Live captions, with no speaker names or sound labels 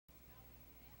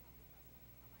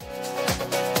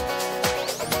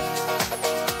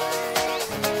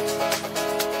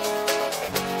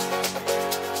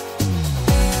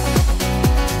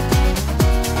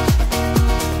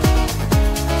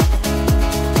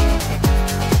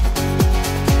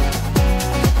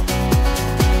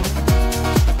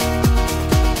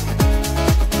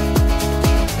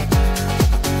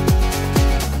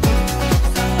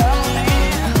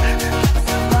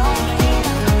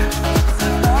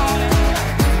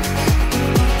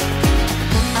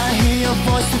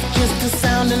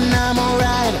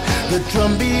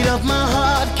of my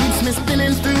heart keeps me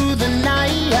spinning through the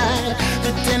night.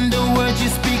 The tender words you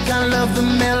speak, I love the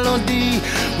melody.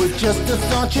 With just a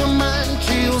thought, your mind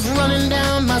chills running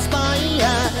down my spine.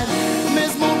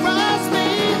 Mesmerize me,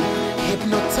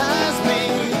 hypnotize me.